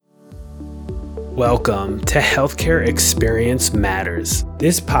Welcome to Healthcare Experience Matters.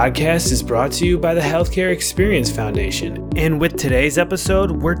 This podcast is brought to you by the Healthcare Experience Foundation. And with today's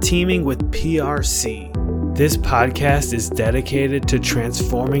episode, we're teaming with PRC. This podcast is dedicated to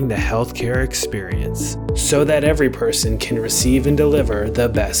transforming the healthcare experience so that every person can receive and deliver the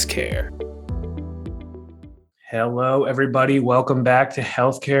best care. Hello, everybody. Welcome back to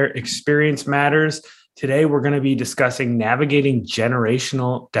Healthcare Experience Matters. Today, we're going to be discussing navigating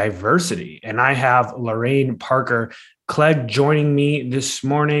generational diversity. And I have Lorraine Parker-Clegg joining me this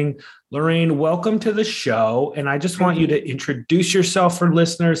morning. Lorraine, welcome to the show. And I just want you to introduce yourself for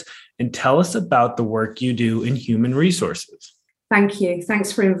listeners and tell us about the work you do in human resources. Thank you.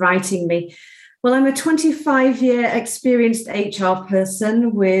 Thanks for inviting me. Well, I'm a 25-year experienced HR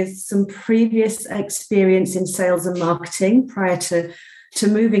person with some previous experience in sales and marketing prior to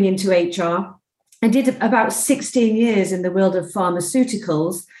moving into HR. I did about 16 years in the world of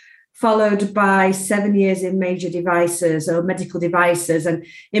pharmaceuticals, followed by 7 years in major devices or medical devices, and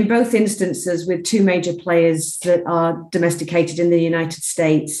in both instances with two major players that are domesticated in the United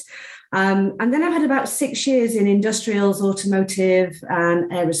States. And then I've had about 6 years in industrials, automotive,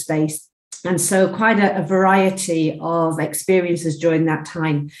 and aerospace. And so quite a variety of experiences during that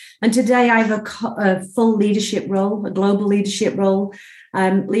time. And today I have a full leadership role, a global leadership role,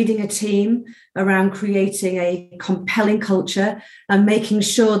 leading a team around creating a compelling culture and making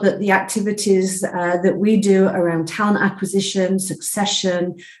sure that the activities that we do around talent acquisition,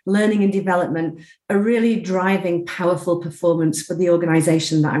 succession, learning and development are really driving powerful performance for the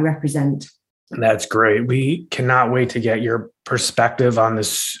organization that I represent. That's great. We cannot wait to get your perspective on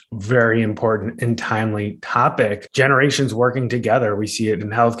this very important and timely topic. Generations working together. We see it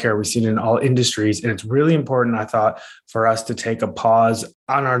in healthcare. We see it in all industries. And it's really important, I thought, for us to take a pause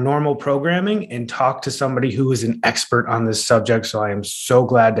on our normal programming and talk to somebody who is an expert on this subject. So I am so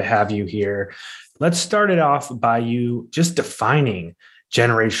glad to have you here. Let's start it off by you just defining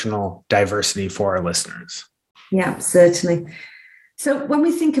generational diversity for our listeners. Yeah, certainly. So when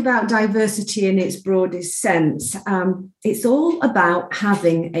we think about diversity in its broadest sense, it's all about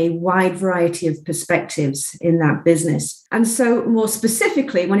having a wide variety of perspectives in that business. And so more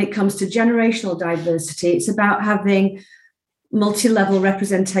specifically, when it comes to generational diversity, it's about having multi-level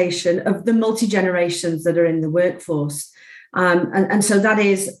representation of the multi-generations that are in the workforce. And so that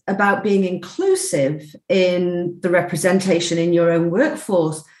is about being inclusive in the representation in your own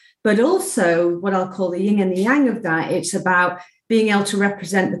workforce, but also what I'll call the yin and the yang of that. It's about being able to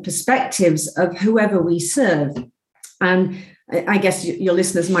represent the perspectives of whoever we serve. And I guess your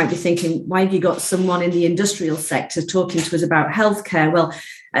listeners might be thinking, why have you got someone in the industrial sector talking to us about healthcare? Well,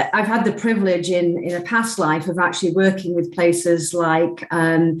 I've had the privilege in a past life of actually working with places like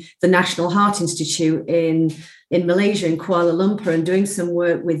the National Heart Institute in Malaysia, in Kuala Lumpur, and doing some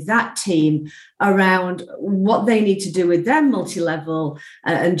work with that team around what they need to do with their multi-level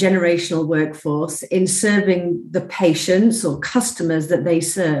and generational workforce in serving the patients or customers that they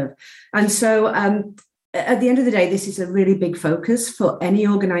serve. And so at the end of the day, this is a really big focus for any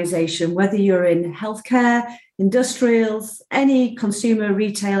organization, whether you're in healthcare, industrials, any consumer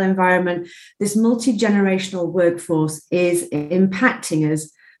retail environment. This multi-generational workforce is impacting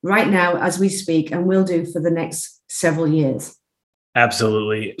us right now as we speak, and will do for the next several years.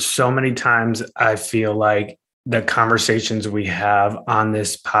 Absolutely. So many times I feel like the conversations we have on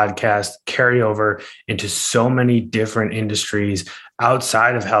this podcast carry over into so many different industries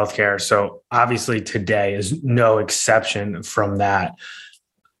outside of healthcare. So obviously today is no exception from that.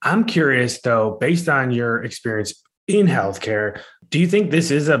 I'm curious though, based on your experience in healthcare, do you think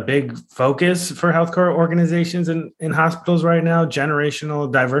this is a big focus for healthcare organizations and in hospitals right now,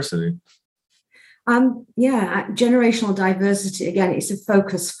 generational diversity? Generational diversity, again, it's a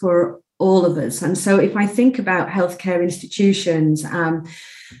focus for all of us. And so if I think about healthcare institutions,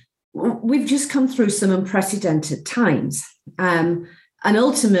 we've just come through some unprecedented times. And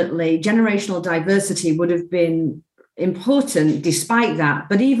ultimately, generational diversity would have been important despite that,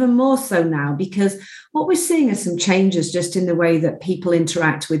 but even more so now, because what we're seeing are some changes just in the way that people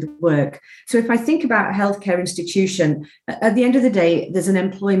interact with work. So if I think about a healthcare institution, at the end of the day, there's an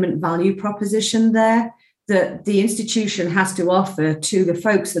employment value proposition there that the institution has to offer to the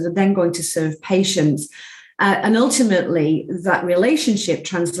folks that are then going to serve patients. And ultimately, that relationship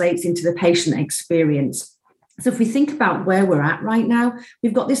translates into the patient experience. So if we think about where we're at right now,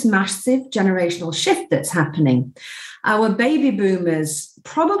 we've got this massive generational shift that's happening. Our baby boomers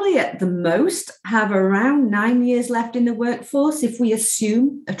probably at the most have around 9 years left in the workforce, if we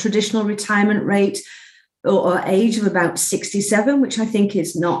assume a traditional retirement rate or age of about 67, which I think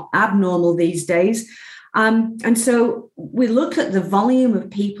is not abnormal these days. And so we look at the volume of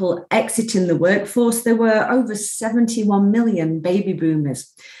people exiting the workforce. There were over 71 million baby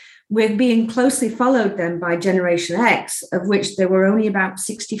boomers. We're being closely followed then by Generation X, of which there were only about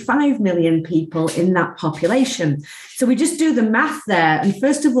 65 million people in that population. So we just do the math there. And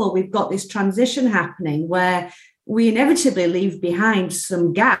first of all, we've got this transition happening where we inevitably leave behind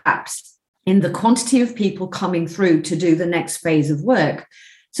some gaps in the quantity of people coming through to do the next phase of work.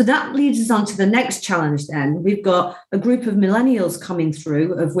 So that leads us on to the next challenge then. We've got a group of millennials coming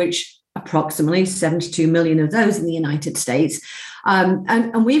through, of which approximately 72 million of those in the United States.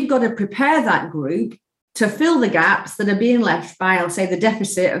 And we've got to prepare that group to fill the gaps that are being left by, I'll say, the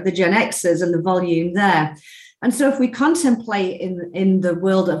deficit of the Gen Xers and the volume there. And so if we contemplate in the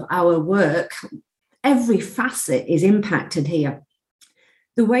world of our work, every facet is impacted here.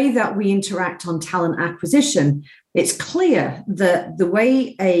 The way that we interact on talent acquisition, it's clear that the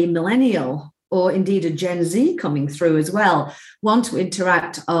way a millennial or indeed a Gen Z coming through as well want to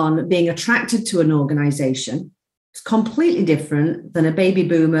interact on being attracted to an organization is completely different than a baby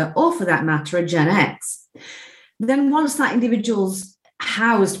boomer or, for that matter, a Gen X. Then once that individual's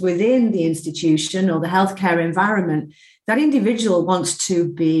housed within the institution or the healthcare environment, that individual wants to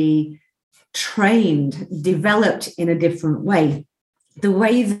be trained, developed in a different way. The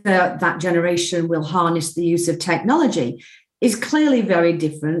way that that generation will harness the use of technology is clearly very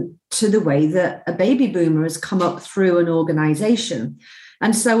different to the way that a baby boomer has come up through an organization.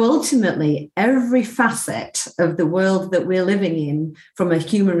 And so ultimately, every facet of the world that we're living in, from a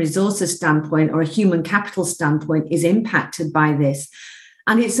human resources standpoint or a human capital standpoint, is impacted by this.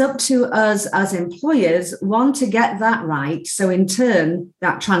 And it's up to us as employers, one, to get that right. So in turn,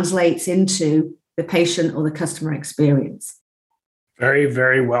 that translates into the patient or the customer experience. Very,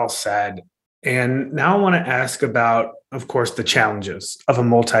 very well said. And now I want to ask about, of course, the challenges of a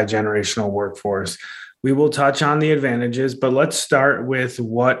multi-generational workforce. We will touch on the advantages, but let's start with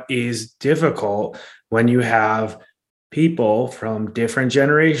what is difficult when you have people from different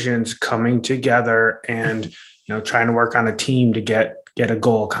generations coming together and trying to work on a team to get a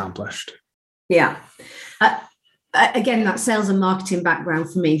goal accomplished. Yeah. Again, that sales and marketing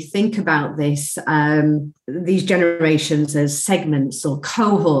background for me, think about this, these generations as segments or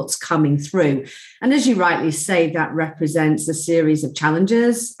cohorts coming through. And as you rightly say, that represents a series of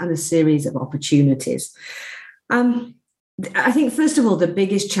challenges and a series of opportunities. I think, first of all, the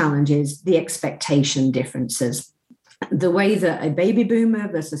biggest challenge is the expectation differences. The way that a baby boomer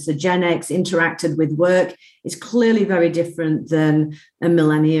versus a Gen X interacted with work is clearly very different than a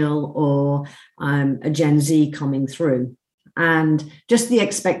millennial or a Gen Z coming through. And just the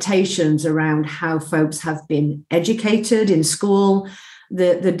expectations around how folks have been educated in school,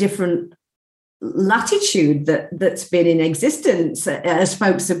 the different latitude that's been in existence as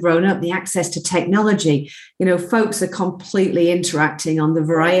folks have grown up, the access to technology. Folks are completely interacting on the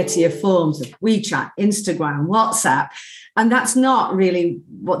variety of forms of WeChat, Instagram, WhatsApp. And that's not really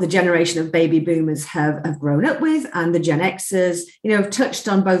what the generation of baby boomers have grown up with. And the Gen Xers, have touched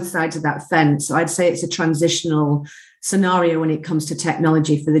on both sides of that fence. So I'd say it's a transitional scenario when it comes to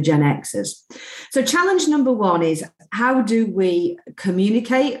technology for the Gen Xers. So challenge number one is, how do we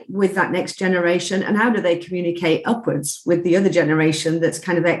communicate with that next generation, and how do they communicate upwards with the other generation that's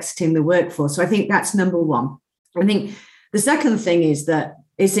kind of exiting the workforce? So I think that's number one. I think the second thing is that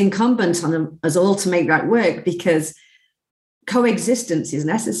it's incumbent on us all to make that work, because coexistence is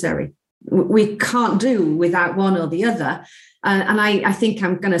necessary. We can't do without one or the other. And I think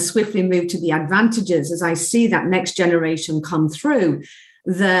I'm going to swiftly move to the advantages as I see that next generation come through.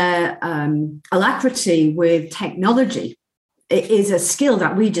 The alacrity with technology is a skill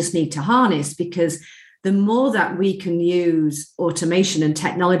that we just need to harness, because the more that we can use automation and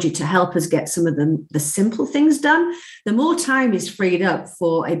technology to help us get some of the simple things done, the more time is freed up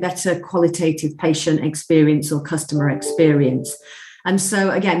for a better qualitative patient experience or customer experience. And so,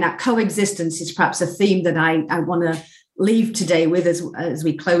 again, that coexistence is perhaps a theme that I want to leave today with as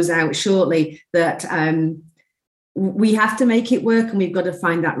we close out shortly, that we have to make it work and we've got to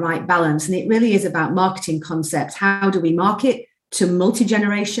find that right balance. And it really is about marketing concepts. How do we market to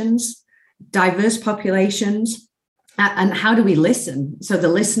multi-generations, diverse populations, and how do we listen? So the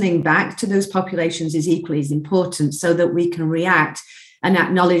listening back to those populations is equally as important, so that we can react and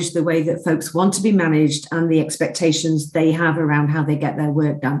acknowledge the way that folks want to be managed and the expectations they have around how they get their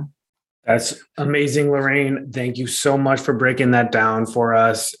work done. That's amazing, Lorraine. Thank you so much for breaking that down for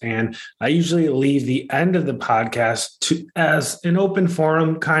us. And I usually leave the end of the podcast as an open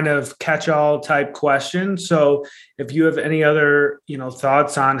forum kind of catch-all type question. So if you have any other,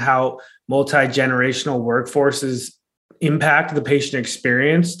 thoughts on how multi-generational workforces impact the patient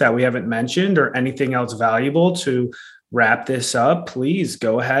experience that we haven't mentioned or anything else valuable to wrap this up, please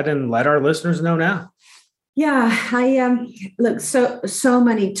go ahead and let our listeners know now. Yeah, I look, so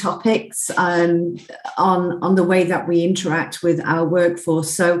many topics on the way that we interact with our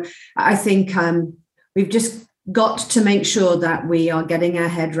workforce. So I think we've just got to make sure that we are getting our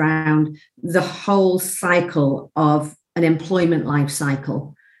head around the whole cycle of an employment life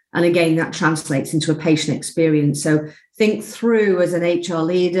cycle. And again, that translates into a patient experience. So think through as an HR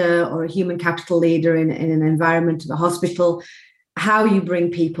leader or a human capital leader in an environment of a hospital, how you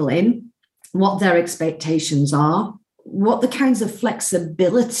bring people in, what their expectations are, what the kinds of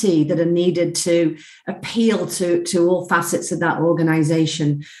flexibility that are needed to appeal to all facets of that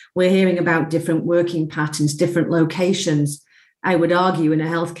organization. We're hearing about different working patterns, different locations. I would argue in a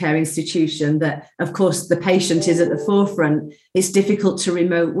healthcare institution that, of course, the patient is at the forefront. It's difficult to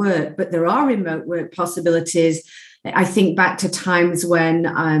remote work, but there are remote work possibilities. I think back to times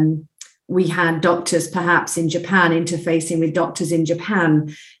when we had doctors perhaps in Japan interfacing with doctors in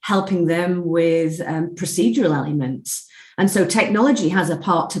Japan, helping them with procedural elements. And so technology has a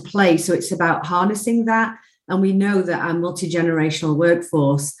part to play. So it's about harnessing that. And we know that our multi-generational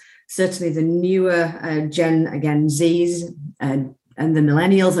workforce, certainly the newer Gen, again, Zs and the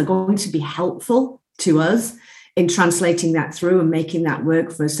millennials are going to be helpful to us in translating that through and making that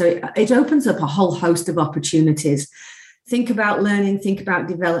work for us. So it opens up a whole host of opportunities. Think about learning, think about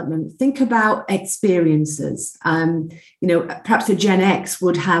development, think about experiences. Perhaps a Gen X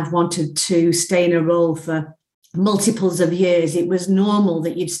would have wanted to stay in a role for multiples of years. It was normal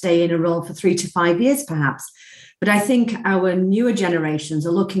that you'd stay in a role for 3 to 5 years, perhaps. But I think our newer generations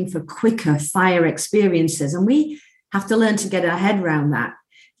are looking for quicker fire experiences. And we have to learn to get our head around that,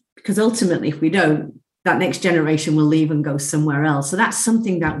 because ultimately, if we don't, that next generation will leave and go somewhere else. So that's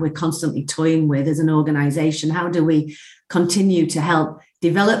something that we're constantly toying with as an organization. How do we continue to help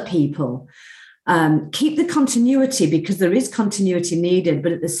develop people, keep the continuity, because there is continuity needed,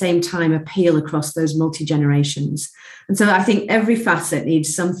 but at the same time appeal across those multi-generations? And so I think every facet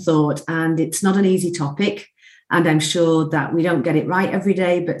needs some thought, and it's not an easy topic. And I'm sure that we don't get it right every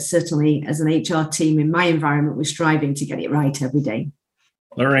day, but certainly as an HR team in my environment, we're striving to get it right every day.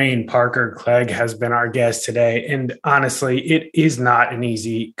 Lorraine Parker-Clegg has been our guest today. And honestly, it is not an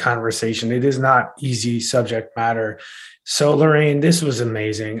easy conversation. It is not easy subject matter. So Lorraine, this was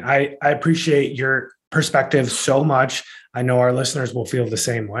amazing. I appreciate your perspective so much. I know our listeners will feel the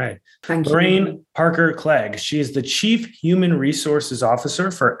same way. Thank you. Lorraine Parker-Clegg, she is the Chief Human Resources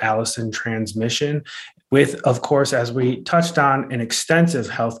Officer for Allison Transmission, with, of course, as we touched on, an extensive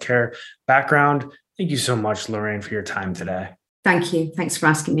healthcare background. Thank you so much, Lorraine, for your time today. Thank you. Thanks for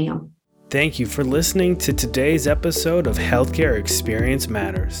asking me on. Thank you for listening to today's episode of Healthcare Experience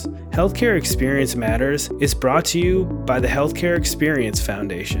Matters. Healthcare Experience Matters is brought to you by the Healthcare Experience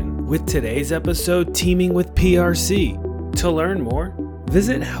Foundation, with today's episode teaming with PRC. To learn more,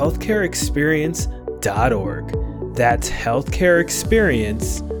 visit healthcareexperience.org. That's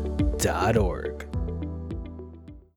healthcareexperience.org.